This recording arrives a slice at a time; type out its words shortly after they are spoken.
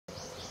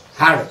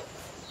Hard.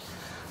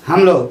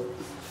 हम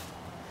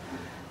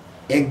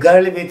लोग एक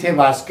गर्ल विथ ए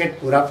बास्केट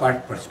पूरा पाठ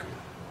पढ़ चुके हैं।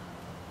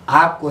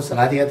 आपको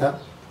सलाह दिया था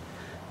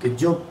कि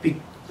जो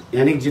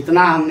यानी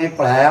जितना हमने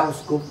पढ़ाया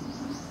उसको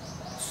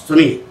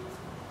सुनिए।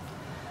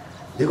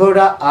 देखो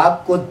बेटा,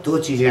 आपको दो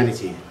चीज़ें आनी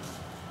चाहिए,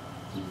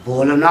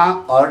 बोलना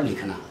और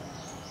लिखना।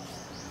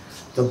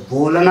 तो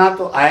बोलना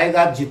तो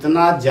आएगा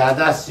जितना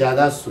ज़्यादा से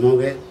ज़्यादा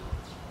सुनोगे।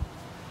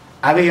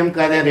 अभी हम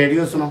कह रहे हैं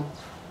रेडियो सुनो,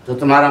 तो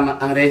तुम्हारा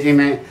अंग्रेजी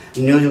में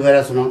न्यूज़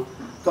वगैरह सुनो,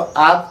 तो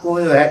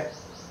आपको जो है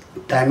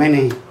टाइम ही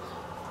नहीं,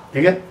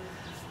 ठीक है।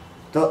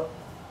 तो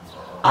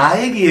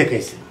आएगी ये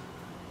कैसे,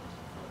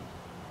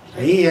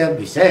 यही है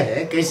विषय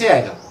है, कैसे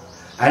आएगा,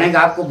 आने का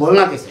आपको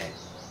बोलना कैसे है,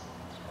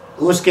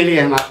 उसके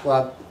लिए हम आपको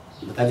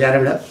बता जा रहे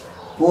हैं बेटा।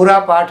 पूरा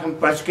पाठ हम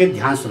पढ़ के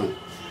ध्यान सुनो।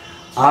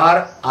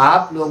 और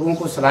आप लोगों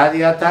को सलाह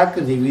दिया था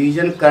कि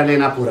रिवीजन कर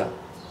लेना पूरा,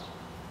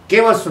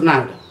 केवल सुनना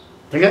है बेटा,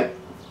 ठीक है।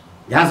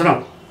 ध्यान सुनो,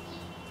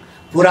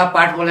 पूरा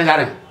पाठ बोलने जा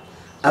रहे हैं।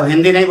 अब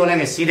हिंदी नहीं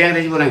बोलेंगे, सीधे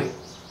अंग्रेजी बोलेंगे,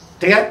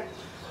 ठीक है।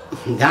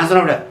 ध्यान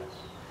सुनो बेटा।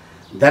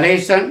 The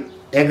lesson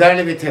a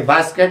girl with A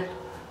basket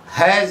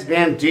has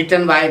been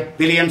written by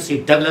William C.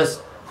 Douglas,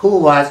 who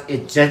was a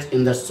judge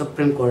in the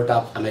Supreme Court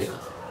of America.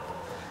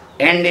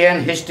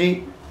 Indian history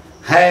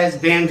has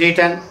been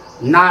written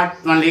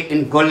not only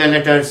in golden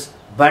letters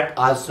but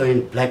also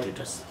in black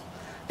letters.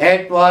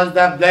 It was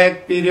the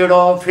black period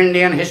of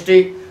Indian history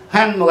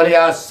when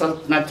Mughal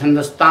Sultanate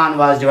Hindustan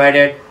was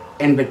divided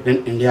in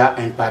between India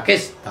and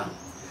Pakistan.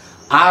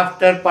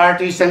 After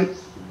partition,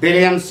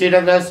 William C.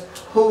 Douglas,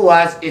 who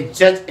was a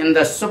judge in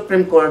the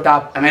Supreme Court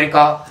of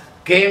America,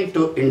 came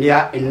to India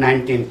in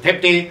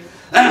 1950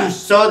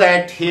 so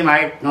that he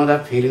might know the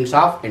feelings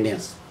of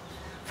Indians.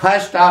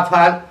 First of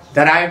all,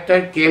 the writer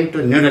came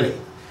to New Delhi.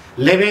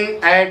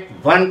 Living at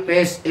one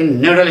place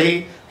in New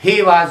Delhi,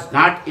 he was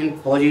not in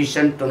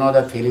position to know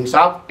the feelings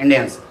of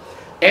Indians.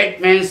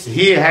 It means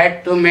he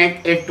had to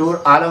make a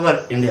tour all over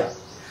India.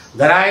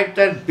 The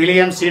writer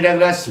William C.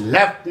 Douglas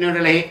left New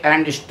Delhi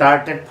and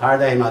started for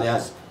the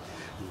Himalayas.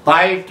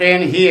 By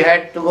train he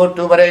had to go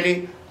to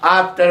Bareilly.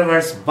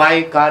 Afterwards,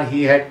 by car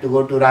he had to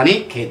go to Rani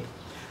Khet.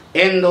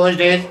 In those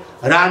days,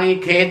 Rani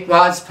Khet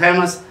was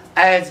famous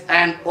as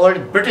an old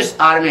British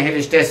Army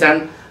hill station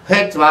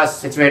which was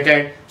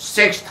situated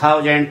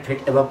 6,000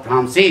 feet above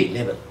from sea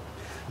level.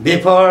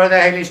 Before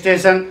the hill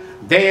station,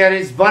 there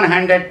is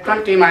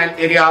 120-mile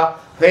area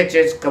which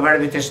is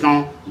covered with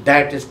snow,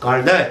 that is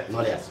called the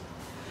Himalayas.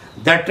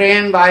 The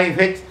train by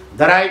which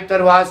the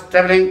writer was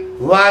travelling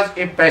was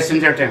a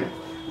passenger train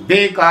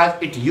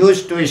because it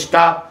used to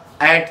stop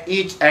at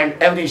each and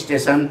every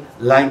station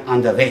lying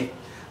on the way.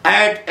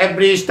 At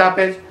every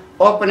stoppage,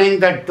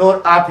 opening the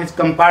door of his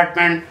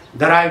compartment,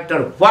 the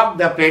writer walked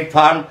the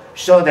platform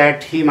so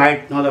that he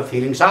might know the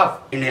feelings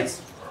of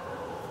Indians.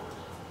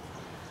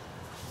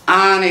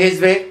 On his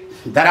way,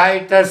 the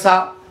writer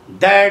saw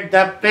that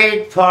the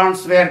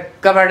platforms were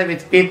covered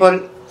with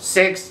people,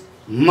 Sikhs,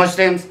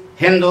 Muslims,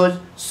 Hindus,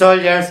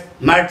 soldiers,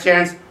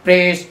 merchants,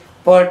 priests,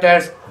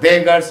 porters,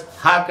 beggars,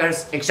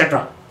 hawkers,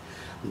 etc.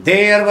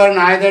 There were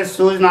neither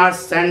shoes nor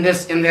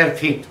sandals in their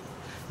feet.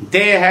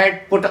 They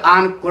had put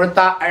on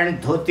kurta and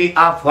dhoti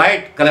of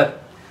white color.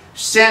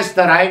 Since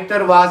the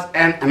writer was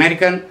an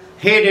American,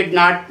 he did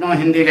not know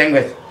Hindi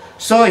language,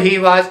 so he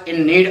was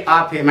in need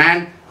of a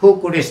man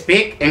who could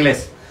speak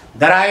English.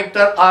 The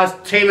writer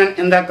asked 3 men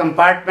in the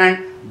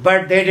compartment,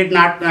 but they did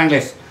not know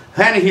English.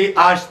 When he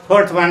asked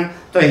 4th one,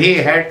 so he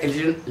had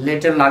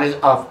little knowledge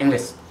of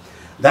English.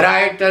 The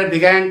writer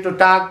began to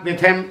talk with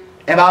him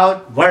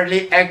about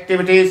worldly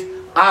activities.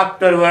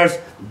 Afterwards,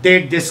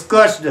 they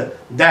discussed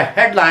the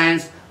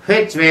headlines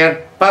which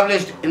were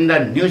published in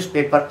the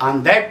newspaper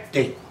on that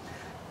day.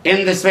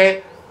 In this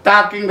way,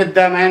 talking with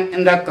the man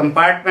in the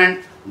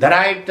compartment, the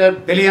writer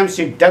William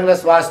C.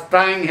 Douglas was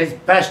trying his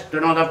best to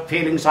know the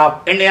feelings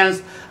of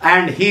Indians,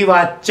 and he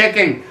was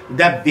checking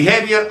the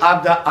behavior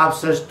of the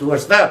officers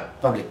towards the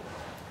public.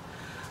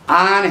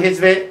 On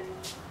his way,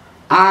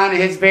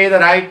 the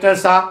writer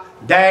saw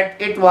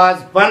that it was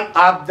one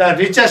of the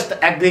richest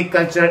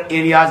agricultural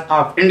areas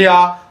of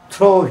India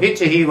through which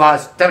he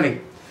was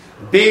traveling,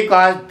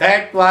 because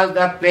that was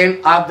the plain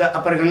of the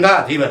Upper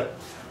Ganga river,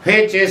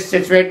 which is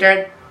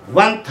situated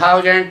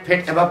 1,000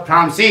 feet above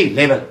from sea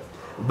level,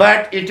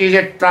 but it is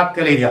a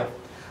tropical area.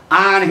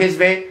 On his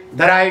way,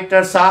 the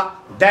writer saw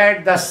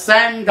that the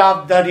sand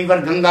of the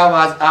river Ganga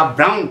was of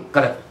brown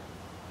color.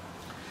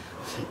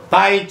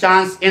 By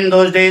chance, in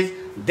those days,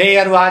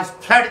 there was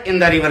flood in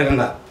the river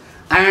Ganga,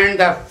 and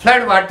the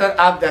flood water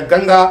of the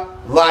Ganga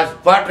was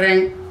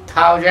watering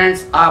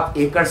thousands of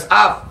acres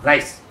of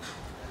rice.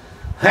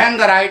 When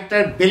the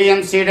writer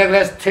William C.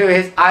 Douglas threw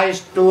his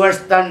eyes towards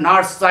the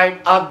north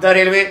side of the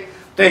railway,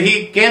 so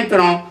he came to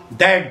know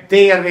that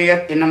there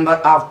were a number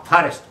of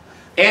forests.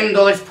 In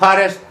those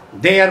forests,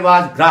 there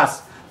was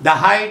grass. The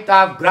height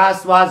of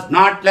grass was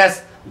not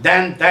less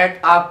than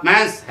that of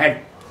man's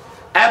head.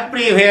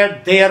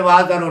 Everywhere there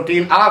was a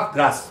routine of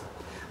grass.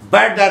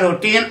 But the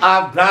routine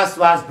of grass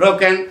was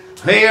broken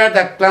where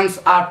the clumps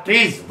of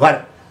trees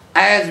were.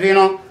 As we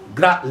know,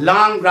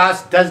 long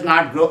grass does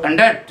not grow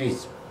under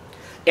trees.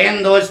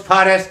 In those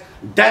forests,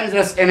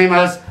 dangerous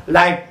animals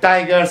like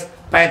tigers,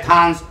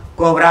 pythons,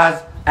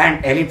 cobras,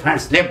 and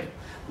elephants lived.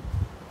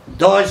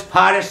 Those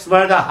forests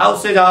were the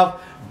houses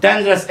of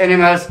dangerous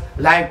animals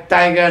like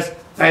tigers,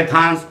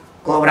 pythons,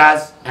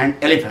 cobras, and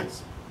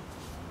elephants.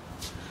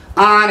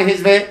 On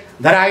his way,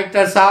 the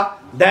writer saw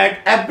that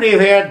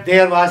everywhere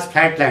there was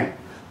flat land.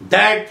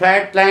 That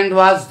flat land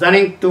was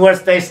running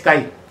towards the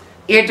sky.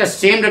 It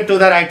seemed to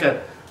the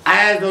writer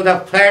as though the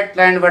flat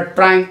land were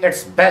trying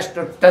its best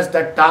to touch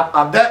the top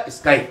of the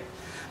sky.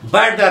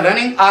 But the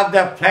running of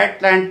the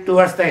flat land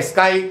towards the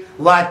sky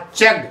was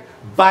checked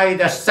by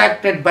the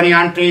sacred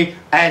banyan tree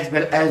as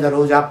well as the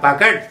Rosa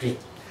Parker tree.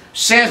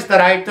 Since the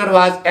writer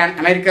was an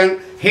American,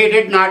 he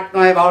did not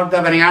know about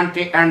the banyan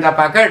tree and the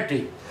Parker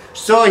tree.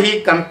 So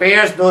he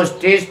compares those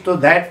trees to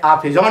that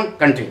of his own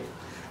country.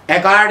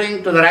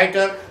 According to the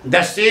writer,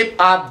 the shape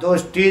of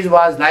those trees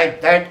was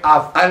like that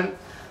of elm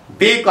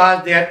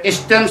because their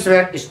stems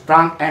were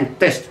strong and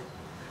twisted.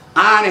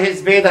 On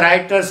his way, the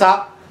writer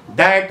saw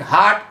that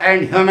hot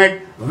and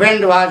humid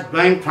wind was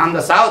blowing from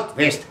the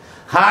southwest.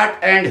 Hot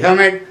and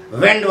humid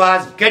wind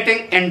was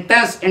getting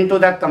intense into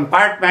the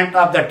compartment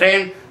of the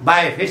train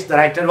by which the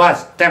writer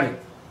was traveling.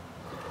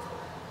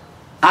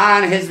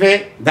 On his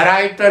way, the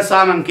writer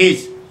saw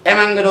monkeys.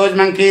 Among those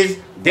monkeys,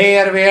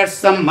 there were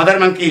some mother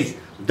monkeys.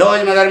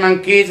 Those mother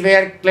monkeys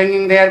were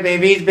clinging their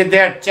babies with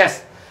their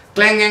chests.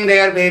 Clinging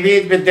their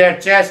babies with their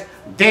chests,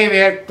 they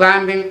were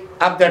climbing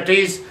up the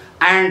trees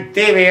and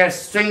they were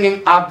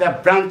swinging up the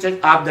branches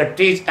of the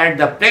trees at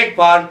the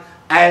platform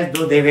as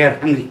though they were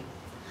hungry.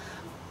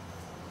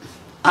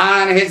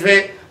 On his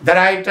way, the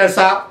writer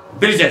saw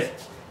villages.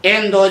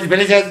 In those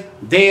villages,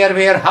 there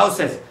were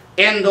houses.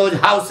 In those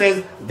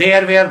houses,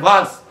 there were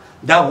walls.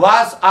 The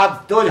walls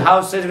of those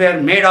houses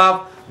were made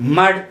of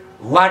mud,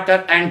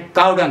 water, and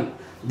cow dung.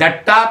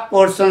 The top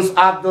portions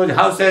of those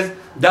houses,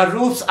 the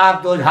roofs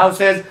of those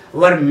houses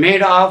were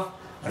made of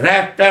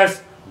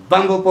rafters,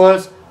 bamboo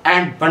poles,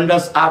 and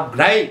bundles of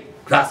dry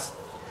grass.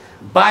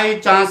 By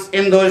chance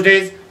in those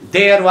days,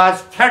 there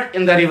was flood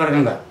in the river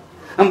Ganga.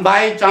 And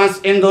by chance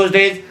in those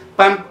days,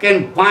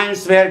 pumpkin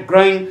vines were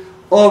growing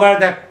over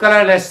the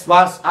colorless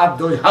walls of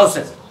those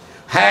houses.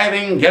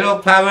 Having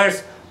yellow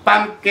flowers,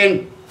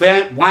 pumpkin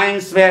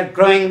vines were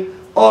growing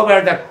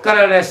over the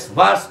colorless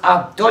walls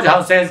of those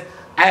houses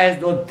as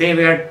though they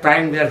were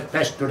trying their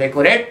best to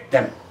decorate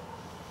them.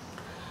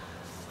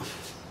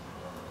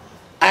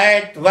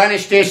 At one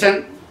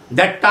station,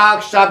 the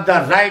talks of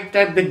the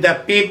writer with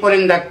the people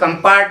in the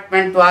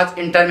compartment was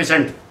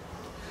intermittent.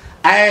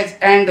 As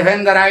and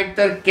when the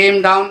writer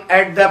came down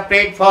at the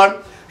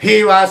platform,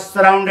 he was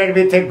surrounded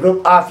with a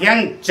group of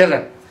young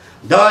children.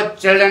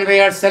 Those children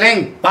were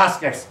selling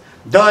baskets.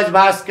 Those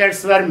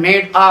baskets were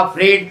made of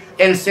reed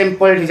in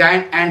simple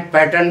design and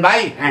pattern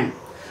by hand.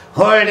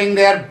 Holding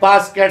their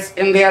baskets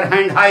in their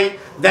hand high,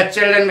 the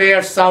children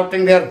were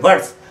shouting their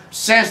words.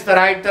 Since the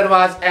writer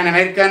was an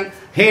American,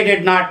 he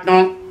did not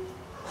know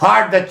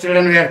what the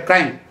children were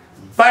crying.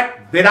 But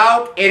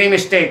without any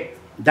mistake,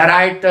 the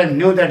writer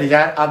knew the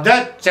desire of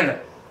the children.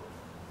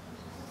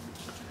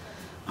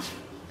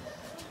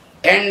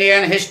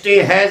 Indian history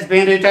has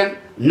been written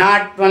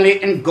not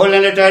only in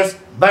golden letters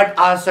but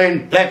also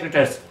in black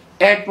letters.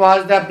 It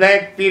was the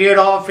black period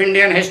of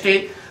Indian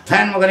history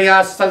when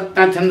Mughal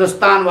Sultanate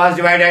Hindustan was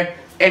divided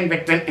in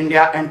between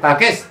India and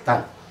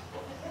Pakistan.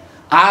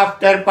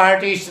 After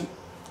partition,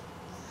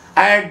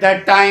 at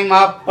the time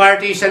of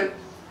partition,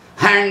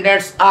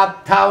 hundreds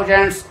of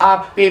thousands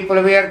of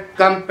people were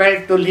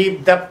compelled to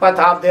leave the path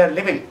of their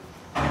living.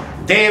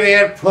 They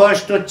were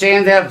forced to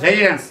change their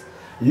residence.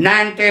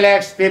 90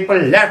 lakhs people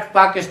left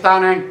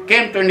Pakistan and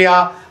came to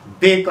India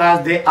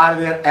because they all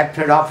were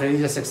afraid of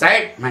religious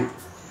excitement.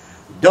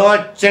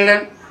 Those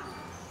children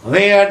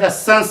were the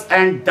sons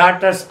and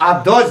daughters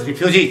of those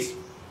refugees.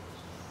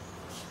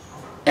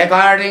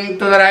 According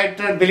to the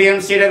writer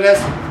William C.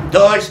 Douglas,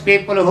 those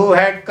people who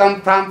had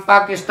come from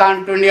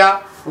Pakistan to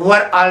India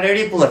were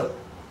already poor.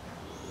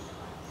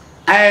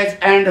 As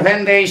and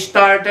when they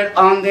started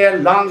on their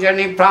long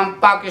journey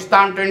from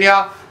Pakistan to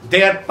India,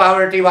 their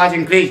poverty was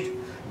increased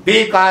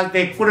because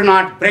they could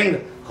not bring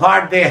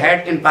what they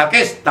had in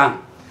Pakistan.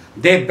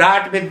 They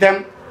brought with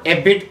them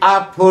a bit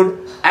of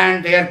food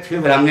and their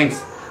few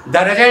belongings. The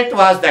result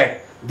was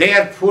that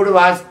their food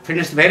was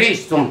finished very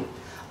soon.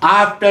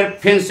 After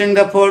finishing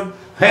the food,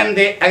 when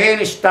they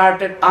again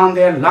started on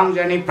their long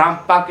journey from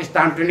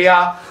Pakistan to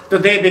India, so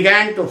they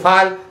began to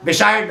fall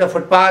beside the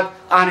footpath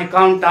on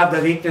account of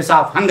the weakness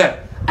of hunger,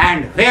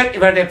 and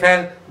wherever they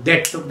fell,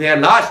 they took their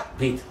last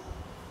breath.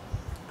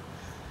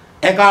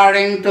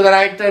 According to the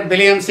writer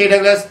William C.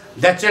 Douglas,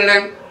 the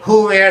children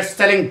who were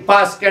selling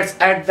baskets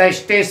at the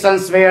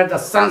stations were the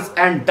sons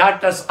and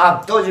daughters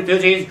of those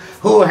refugees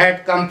who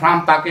had come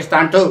from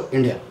Pakistan to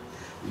India.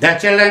 The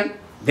children,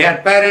 their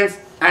parents,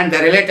 and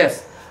their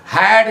relatives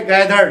had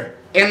gathered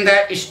in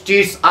the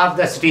streets of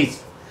the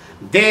cities.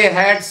 They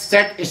had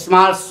set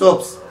small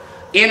shops.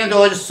 In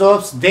those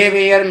shops, they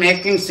were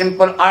making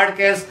simple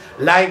articles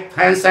like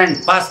fans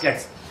and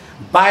baskets.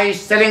 By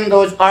selling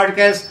those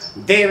articles,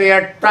 they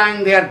were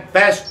trying their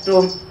best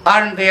to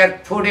earn their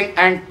fooding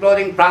and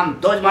clothing from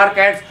those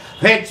markets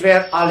which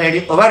were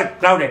already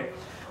overcrowded.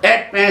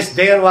 It means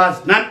there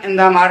was none in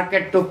the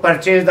market to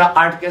purchase the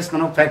articles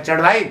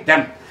manufactured by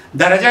them.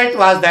 The result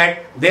was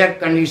that their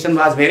condition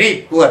was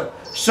very poor.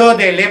 So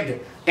they lived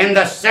in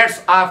the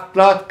sheds of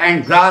cloth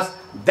and grass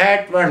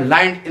that were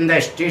lined in the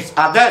streets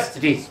of the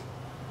cities.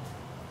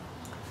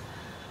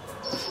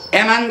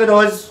 Among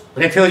those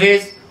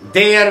refugees,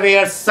 there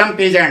were some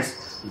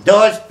peasants.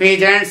 Those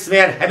peasants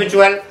were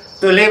habitual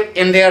to live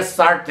in their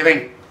short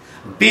living,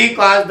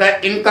 because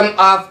the income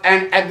of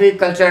an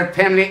agricultural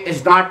family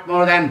is not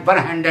more than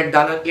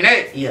 $100 in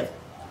a year.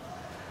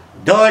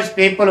 Those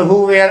people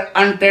who were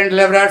untrained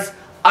laborers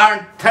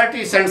earned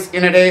 30 cents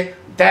in a day.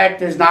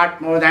 That is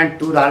not more than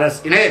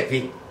 $2 in a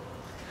week.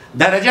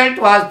 The result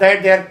was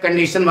that their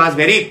condition was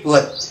very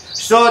poor.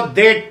 So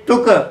they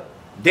took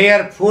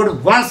their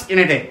food once in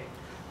a day.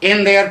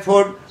 In their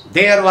food,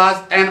 there was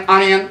an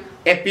onion,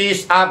 a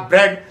piece of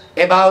bread,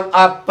 a bowl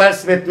of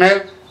pulse with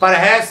milk,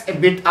 perhaps a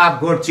bit of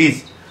goat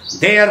cheese.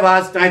 There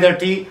was neither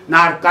tea,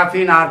 nor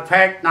coffee, nor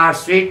fat, nor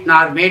sweet,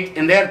 nor meat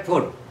in their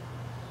food.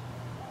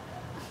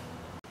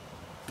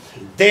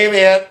 They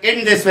were,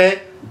 in this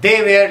way,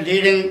 they were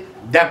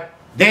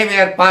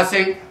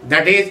passing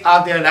the days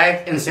of their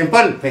life in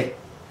simple way.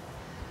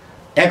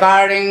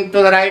 According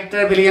to the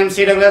writer William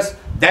C. Douglas,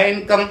 the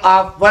income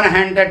of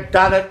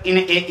 $100 in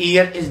a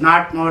year is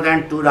not more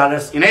than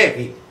 $2 in a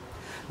week.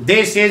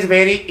 This is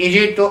very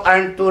easy to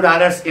earn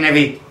 $2 in a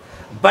week.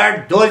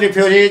 But those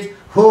refugees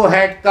who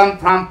had come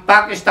from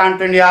Pakistan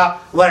to India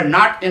were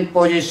not in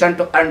position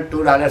to earn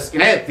 $2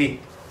 in a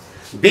week,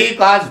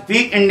 because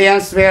we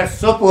Indians were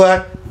so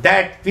poor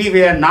that we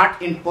were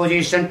not in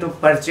position to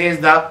purchase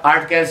the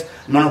articles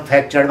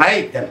manufactured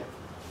by them.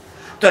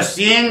 So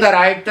seeing the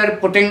writer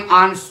putting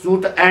on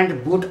suit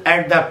and boot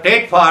at the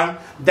platform,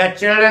 the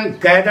children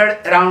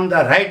gathered around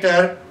the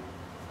writer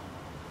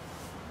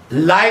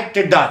like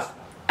tiddas.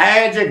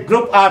 As a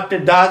group of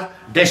tiddas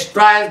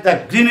destroys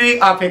the greenery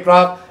of a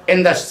crop,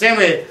 in the same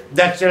way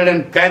the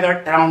children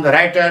gathered around the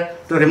writer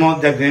to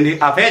remove the greenery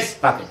of his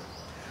pocket.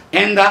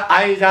 In the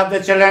eyes of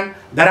the children,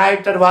 the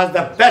writer was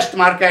the best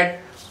market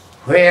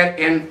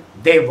wherein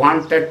they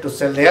wanted to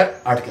sell their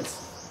articles.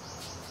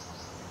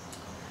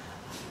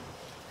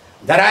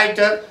 The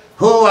writer,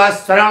 who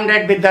was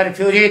surrounded with the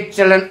refugee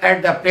children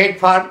at the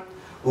platform,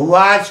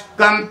 was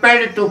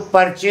compelled to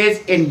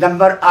purchase a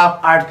number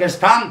of articles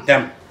from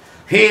them.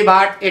 He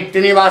bought a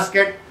tiny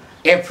basket,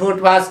 a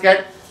fruit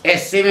basket, a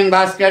sewing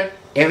basket,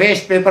 a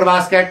waste paper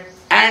basket,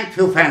 and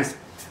few fans.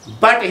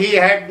 But he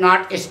had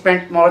not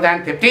spent more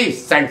than 50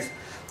 cents.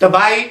 So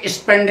by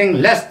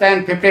spending less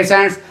than 50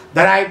 cents,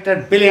 the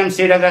writer William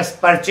C. Douglas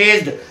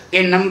purchased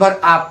a number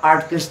of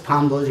articles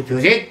from those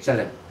refugee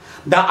children.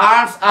 The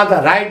arms of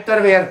the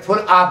writer were full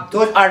of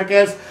those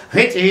articles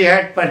which he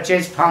had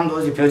purchased from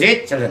those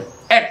refugee children.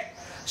 Yet,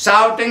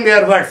 shouting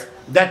their words,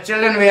 the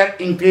children were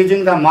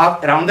increasing the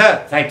mob around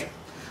the writer.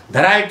 The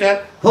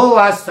writer, who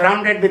was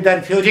surrounded with the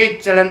refugee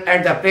children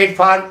at the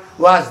platform,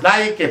 was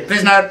like a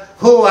prisoner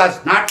who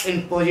was not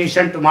in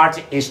position to march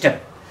a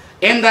step.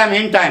 In the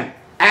meantime,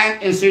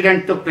 an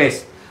incident took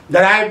place. The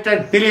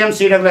writer William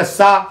C. Douglas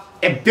saw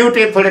a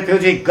beautiful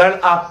refugee girl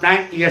of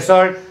 9 years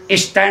old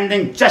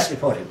standing just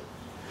before him.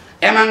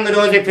 Among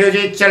those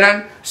refugee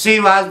children, she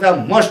was the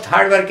most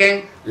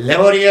hardworking,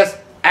 laborious,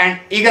 and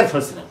eager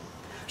fulfiller.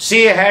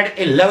 She had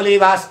a lovely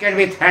basket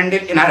with handle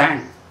in her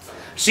hand.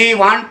 She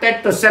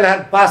wanted to sell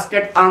her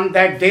basket on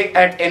that day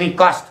at any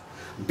cost,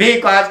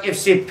 because if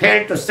she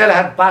failed to sell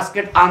her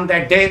basket on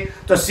that day,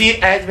 so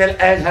she as well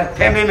as her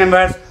family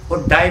members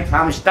would die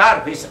from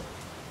starvation.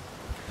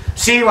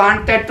 She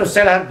wanted to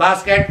sell her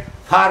basket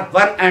for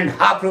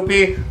 1.5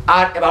 rupee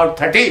or about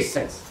 30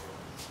 cents.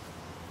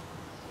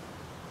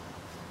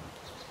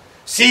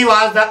 She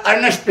was the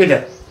earnest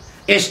pleader.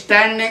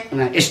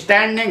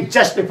 Standing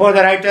just before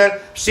the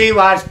writer, she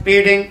was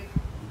pleading,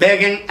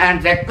 begging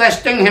and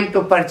requesting him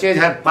to purchase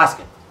her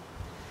basket.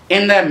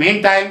 In the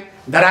meantime,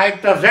 the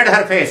writer read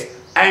her face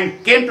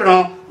and came to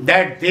know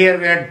that there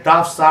were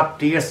drops of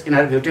tears in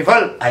her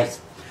beautiful eyes.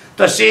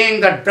 So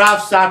seeing the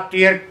drops of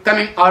tears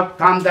coming out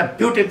from the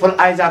beautiful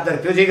eyes of the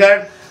refugee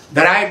girl,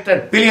 the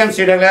writer William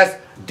C. Douglas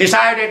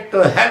decided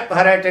to help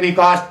her at any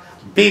cost,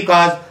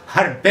 because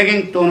her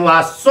begging tone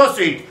was so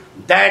sweet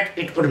that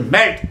it could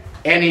melt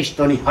any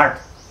stony heart.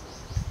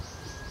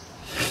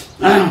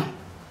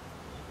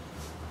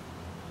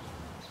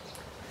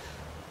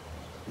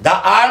 The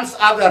arms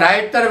of the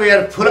writer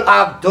were full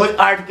of those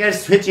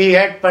articles which he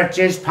had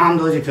purchased from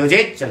those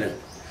refugee children.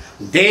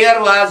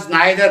 There was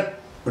neither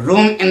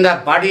room in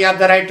the body of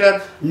the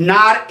writer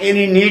nor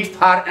any need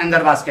for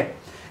another basket.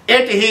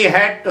 Yet he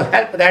had to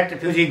help that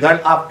refugee girl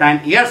of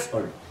 9 years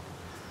old.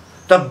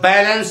 So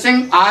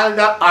balancing all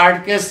the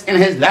articles in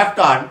his left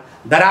arm,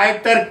 the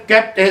writer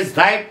kept his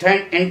right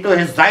hand into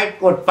his right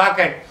coat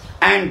pocket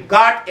and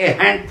got a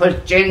handful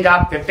change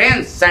of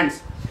 15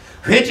 cents,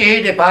 which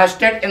he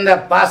deposited in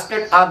the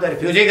basket of the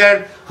refugee girl,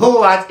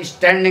 who was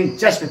standing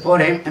just before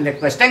him in a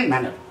requesting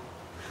manner.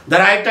 The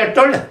writer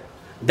told her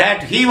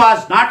that he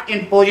was not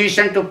in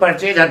position to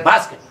purchase her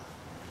basket.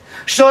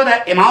 So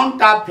the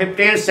amount of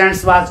 15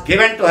 cents was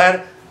given to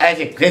her as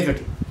a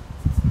gratuity.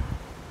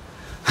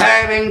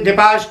 Having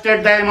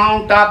deposited the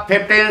amount of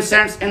 15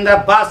 cents in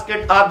the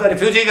basket of the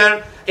refugee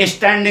girl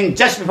standing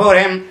just before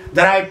him,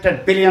 the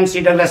writer William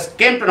C. Douglas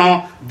came to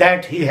know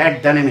that he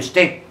had done a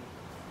mistake,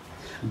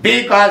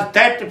 because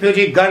that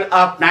refugee girl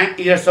of 9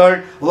 years old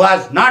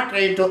was not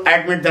ready to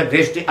admit the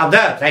gratuity of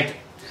the writer.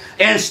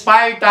 In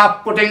spite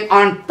of putting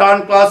on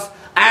torn clothes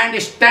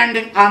and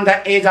standing on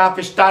the edge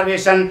of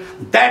starvation,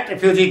 that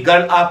refugee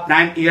girl of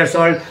 9 years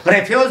old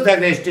refused the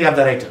gratuity of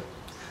the writer.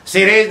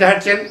 She raised her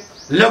chin,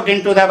 looked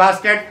into the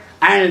basket,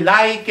 and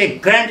like a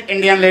grand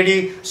Indian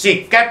lady,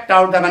 she kept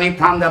out the money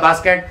from the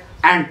basket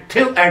and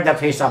threw at the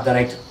face of the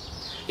writer.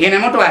 In a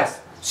mute voice,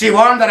 she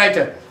warned the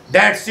writer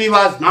that she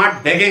was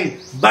not begging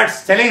but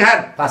selling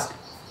her basket.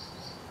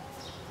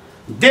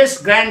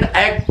 This grand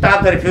act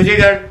of the refugee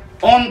girl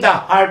owned the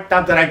heart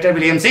of the writer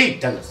William C.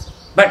 Douglas.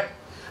 But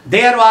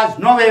there was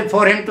no way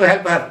for him to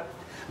help her,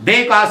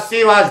 because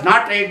she was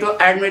not ready to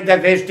admit the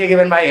gratuity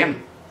given by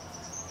him.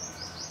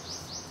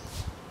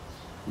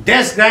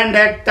 This grand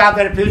act of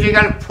the refugee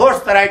girl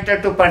forced the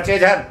writer to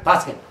purchase her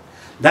basket.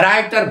 The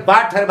writer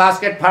bought her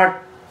basket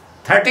for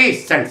 30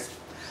 cents.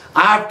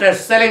 After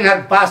selling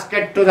her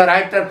basket to the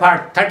writer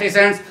for 30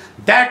 cents,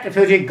 that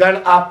refugee girl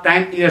of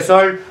 9 years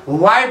old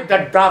wiped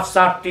the drops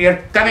of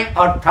tears coming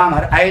out from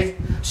her eyes.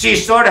 She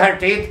showed her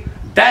teeth,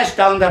 dashed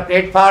down the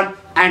platform,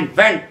 and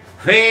went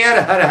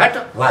where her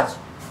hut was.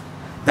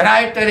 The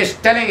writer is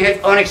telling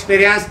his own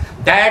experience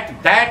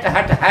that that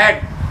hut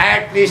had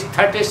at least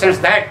 30 cents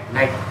that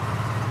night.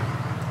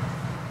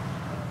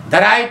 The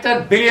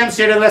writer William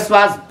C. Douglas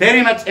was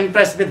very much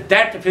impressed with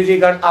that refugee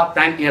girl of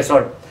 9 years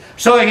old.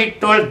 So he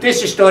told this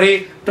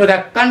story to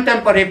the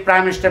contemporary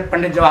Prime Minister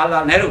Pandit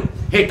Jawaharlal Nehru.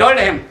 He told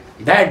him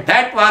that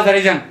that was the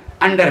reason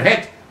under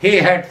which he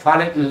had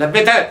fallen in love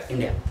with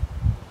India.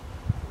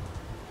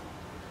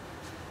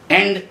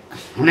 And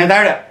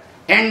another,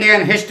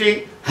 Indian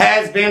history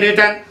has been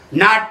written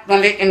not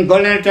only in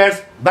golden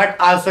letters but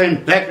also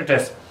in black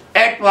letters.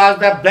 It was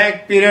the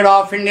black period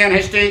of Indian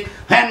history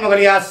when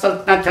Mughal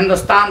Sultanate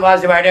Hindustan was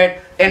divided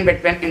in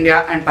between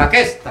India and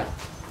Pakistan.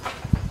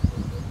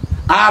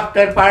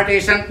 After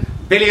partition,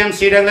 William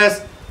C.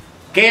 Douglas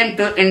came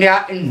to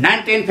India in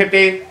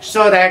 1950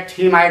 so that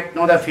he might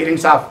know the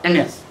feelings of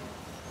Indians.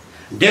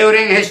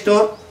 During his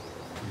tour,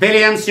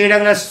 William C.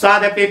 Douglas saw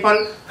the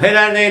people,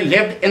 whether they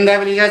lived in the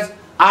villages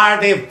or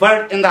they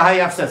worked in the high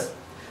offices.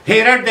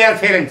 He read their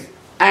feelings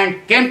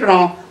and came to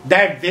know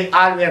that they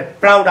all were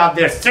proud of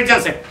their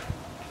citizenship.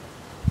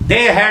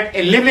 They had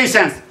a lively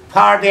sense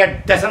for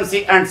their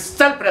decency and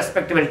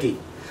self-respectability.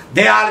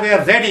 They all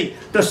were ready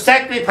to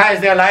sacrifice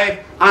their life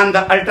on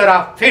the altar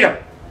of freedom.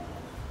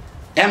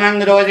 Among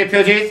those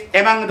refugees,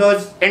 among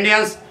those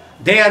Indians,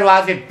 there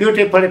was a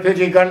beautiful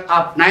refugee girl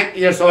of 9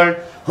 years old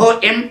who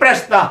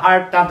impressed the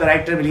heart of the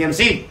writer William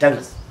C.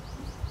 Douglas.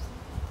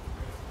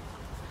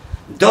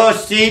 Though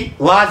she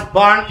was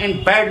born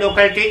in bad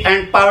locality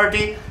and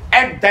poverty,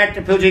 yet that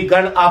refugee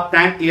girl of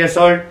 9 years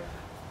old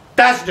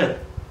touched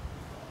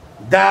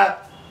the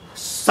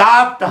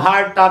soft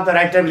heart of the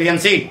writer William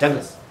C.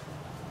 Douglas.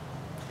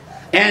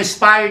 In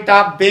spite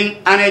of being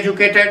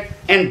uneducated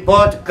in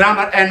both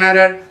grammar and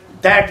manner,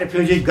 that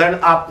refugee girl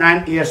of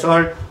 9 years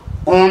old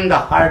owned the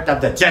heart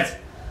of the judge.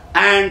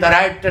 And the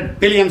writer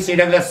William C.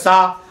 Douglas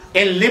saw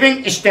a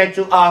living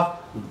statue of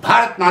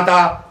Bharat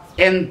Mata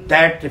in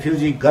that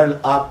refugee girl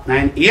of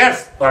 9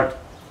 years old.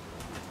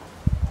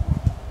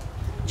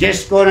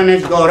 जिसको न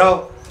निज गौरव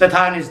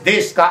तथा निज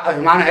देश का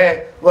अभिमान है,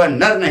 वह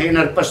नर नहीं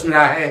नर प्रश्न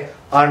रहा है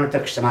और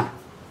मृतक समान।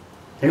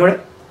 ठीक है,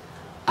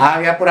 आ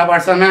गया पूरा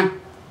पाठशाला में,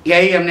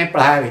 यही हमने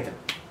पढ़ाया अभी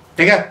तक।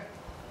 ठीक है,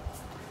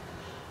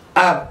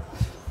 अब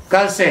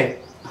कल से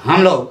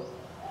हम लोग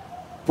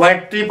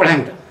पोएट्री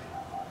पढ़ेंगे।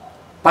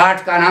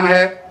 पाठ का नाम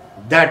है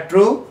the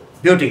true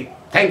beauty.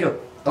 Thank you.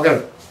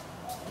 Okay.